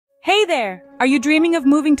Hey there! Are you dreaming of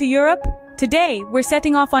moving to Europe? Today, we're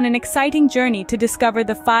setting off on an exciting journey to discover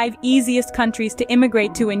the 5 easiest countries to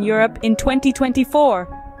immigrate to in Europe in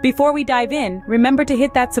 2024. Before we dive in, remember to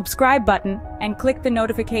hit that subscribe button and click the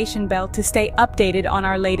notification bell to stay updated on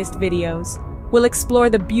our latest videos. We'll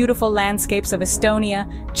explore the beautiful landscapes of Estonia,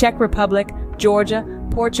 Czech Republic, Georgia,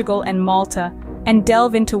 Portugal, and Malta, and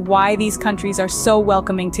delve into why these countries are so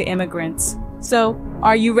welcoming to immigrants. So,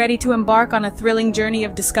 are you ready to embark on a thrilling journey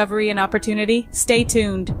of discovery and opportunity? Stay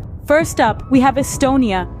tuned. First up, we have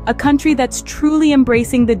Estonia, a country that's truly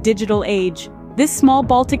embracing the digital age. This small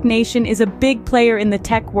Baltic nation is a big player in the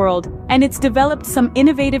tech world, and it's developed some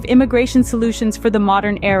innovative immigration solutions for the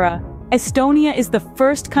modern era. Estonia is the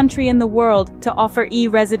first country in the world to offer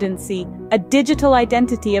e-residency, a digital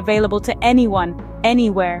identity available to anyone,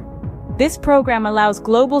 anywhere. This program allows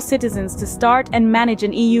global citizens to start and manage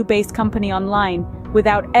an EU-based company online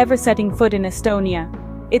without ever setting foot in Estonia.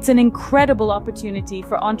 It's an incredible opportunity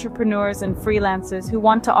for entrepreneurs and freelancers who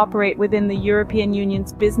want to operate within the European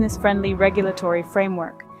Union's business-friendly regulatory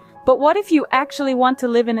framework. But what if you actually want to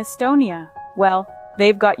live in Estonia? Well,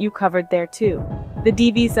 they've got you covered there too. The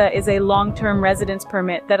D visa is a long-term residence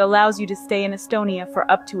permit that allows you to stay in Estonia for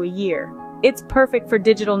up to a year. It's perfect for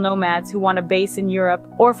digital nomads who want a base in Europe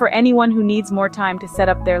or for anyone who needs more time to set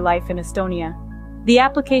up their life in Estonia. The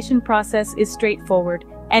application process is straightforward,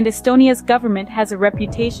 and Estonia's government has a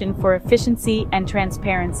reputation for efficiency and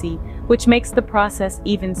transparency, which makes the process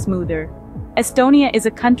even smoother. Estonia is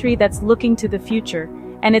a country that's looking to the future,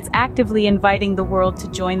 and it's actively inviting the world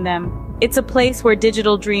to join them. It's a place where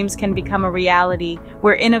digital dreams can become a reality,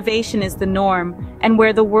 where innovation is the norm, and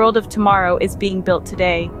where the world of tomorrow is being built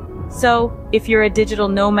today. So, if you're a digital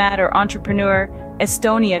nomad or entrepreneur,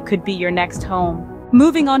 Estonia could be your next home.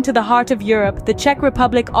 Moving on to the heart of Europe, the Czech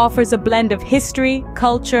Republic offers a blend of history,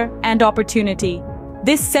 culture, and opportunity.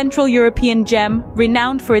 This Central European gem,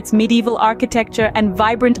 renowned for its medieval architecture and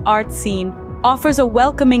vibrant art scene, offers a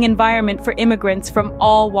welcoming environment for immigrants from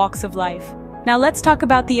all walks of life. Now let's talk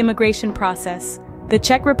about the immigration process. The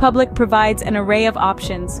Czech Republic provides an array of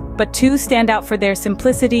options, but 2 stand out for their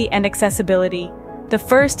simplicity and accessibility. The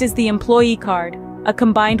first is the employee card, a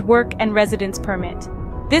combined work and residence permit.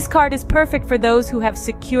 This card is perfect for those who have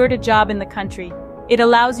secured a job in the country. It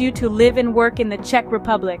allows you to live and work in the Czech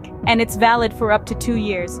Republic, and it's valid for up to 2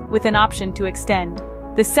 years, with an option to extend.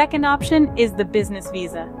 The second option is the business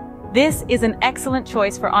visa. This is an excellent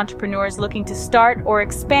choice for entrepreneurs looking to start or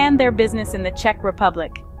expand their business in the Czech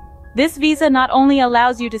Republic. This visa not only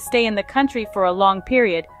allows you to stay in the country for a long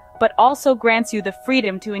period, but also grants you the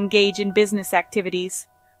freedom to engage in business activities.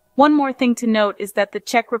 One more thing to note is that the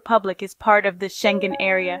Czech Republic is part of the Schengen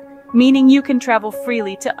area, meaning you can travel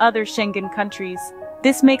freely to other Schengen countries.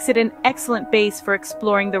 This makes it an excellent base for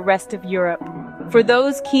exploring the rest of Europe. For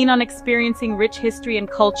those keen on experiencing rich history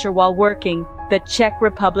and culture while working, the Czech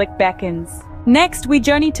Republic beckons. Next, we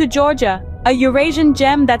journey to Georgia, a Eurasian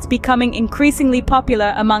gem that's becoming increasingly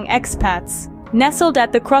popular among expats. Nestled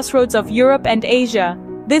at the crossroads of Europe and Asia,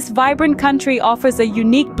 this vibrant country offers a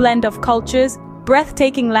unique blend of cultures,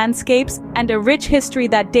 breathtaking landscapes, and a rich history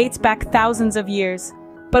that dates back thousands of years.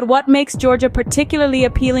 But what makes Georgia particularly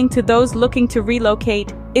appealing to those looking to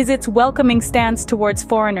relocate is its welcoming stance towards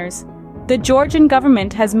foreigners. The Georgian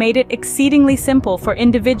government has made it exceedingly simple for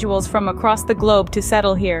individuals from across the globe to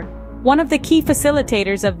settle here. One of the key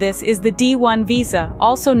facilitators of this is the D1 visa,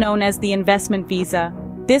 also known as the investment visa.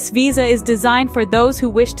 This visa is designed for those who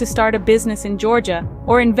wish to start a business in Georgia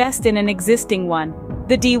or invest in an existing one.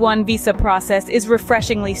 The D1 visa process is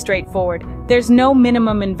refreshingly straightforward. There's no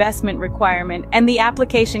minimum investment requirement, and the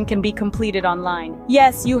application can be completed online.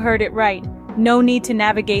 Yes, you heard it right. No need to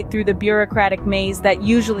navigate through the bureaucratic maze that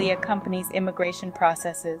usually accompanies immigration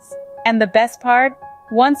processes. And the best part?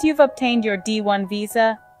 Once you've obtained your D1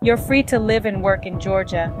 visa, you're free to live and work in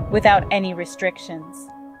Georgia without any restrictions.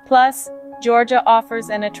 Plus, Georgia offers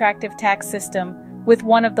an attractive tax system with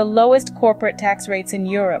one of the lowest corporate tax rates in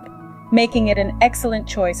Europe, making it an excellent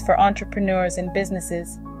choice for entrepreneurs and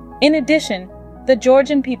businesses. In addition, the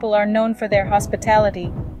Georgian people are known for their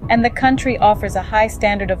hospitality, and the country offers a high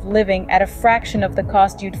standard of living at a fraction of the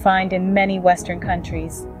cost you'd find in many Western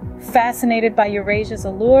countries. Fascinated by Eurasia's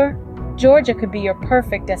allure? Georgia could be your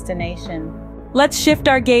perfect destination. Let's shift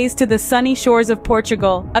our gaze to the sunny shores of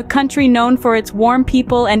Portugal, a country known for its warm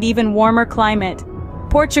people and even warmer climate.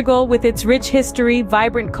 Portugal, with its rich history,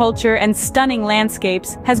 vibrant culture, and stunning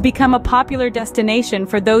landscapes, has become a popular destination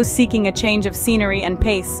for those seeking a change of scenery and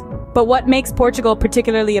pace. But what makes Portugal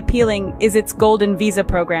particularly appealing is its Golden Visa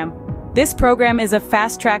program. This program is a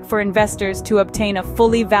fast track for investors to obtain a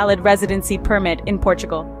fully valid residency permit in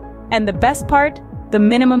Portugal. And the best part? the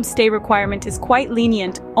minimum stay requirement is quite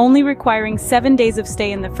lenient, only requiring 7 days of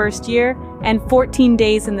stay in the first year and 14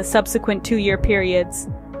 days in the subsequent 2-year periods.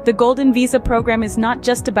 The Golden Visa program is not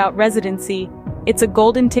just about residency, it's a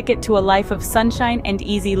golden ticket to a life of sunshine and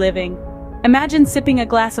easy living. Imagine sipping a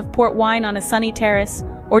glass of port wine on a sunny terrace,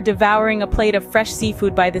 or devouring a plate of fresh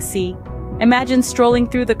seafood by the sea. Imagine strolling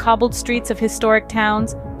through the cobbled streets of historic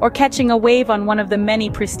towns, or catching a wave on one of the many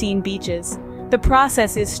pristine beaches. The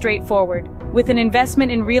process is straightforward. With an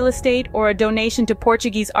investment in real estate or a donation to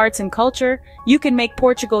Portuguese arts and culture, you can make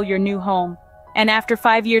Portugal your new home. And after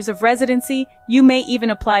 5 years of residency, you may even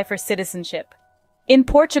apply for citizenship. In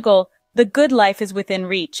Portugal, the good life is within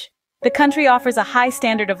reach. The country offers a high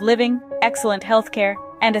standard of living, excellent healthcare,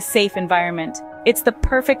 and a safe environment. It's the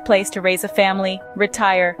perfect place to raise a family,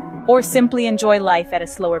 retire, or simply enjoy life at a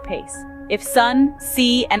slower pace. If sun,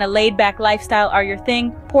 sea, and a laid-back lifestyle are your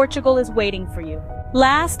thing, Portugal is waiting for you.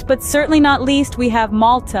 Last, but certainly not least, we have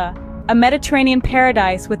Malta, a Mediterranean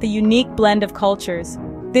paradise with a unique blend of cultures.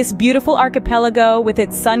 This beautiful archipelago, with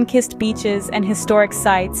its sun-kissed beaches and historic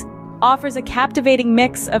sites, offers a captivating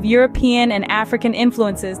mix of European and African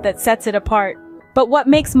influences that sets it apart. But what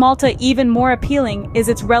makes Malta even more appealing is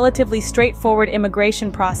its relatively straightforward immigration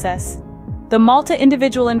process. The Malta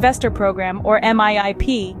Individual Investor Program, or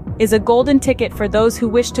MIIP, is a golden ticket for those who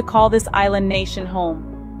wish to call this island nation home.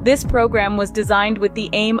 This program was designed with the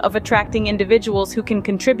aim of attracting individuals who can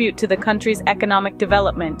contribute to the country's economic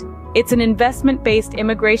development. It's an investment-based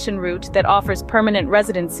immigration route that offers permanent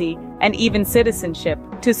residency and even citizenship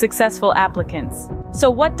to successful applicants. So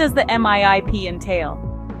what does the MIIP entail?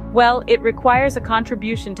 Well, it requires a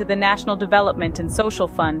contribution to the National Development and Social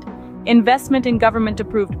Fund, investment in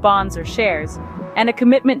government-approved bonds or shares, and a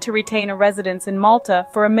commitment to retain a residence in Malta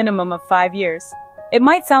for a minimum of 5 years. It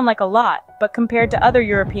might sound like a lot, but compared to other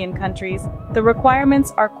European countries, the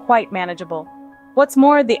requirements are quite manageable. What's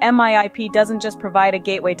more, the MIIP doesn't just provide a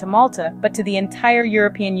gateway to Malta, but to the entire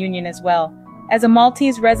European Union as well. As a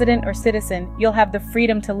Maltese resident or citizen, you'll have the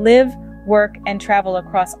freedom to live, work, and travel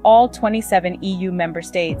across all 27 EU member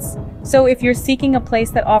states. So if you're seeking a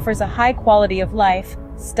place that offers a high quality of life,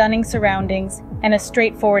 stunning surroundings, and a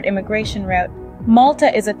straightforward immigration route,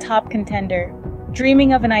 Malta is a top contender.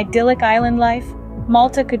 Dreaming of an idyllic island life?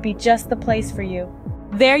 Malta could be just the place for you.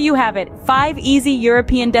 There you have it, 5 easy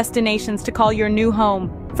European destinations to call your new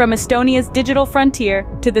home, from Estonia's digital frontier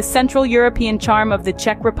to the Central European charm of the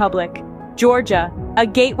Czech Republic. Georgia, a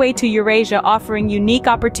gateway to Eurasia offering unique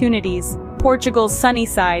opportunities, Portugal's sunny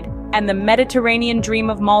side, and the Mediterranean dream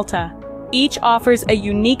of Malta. Each offers a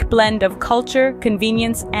unique blend of culture,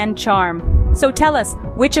 convenience, and charm. So tell us,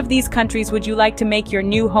 which of these countries would you like to make your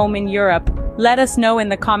new home in Europe? Let us know in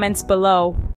the comments below.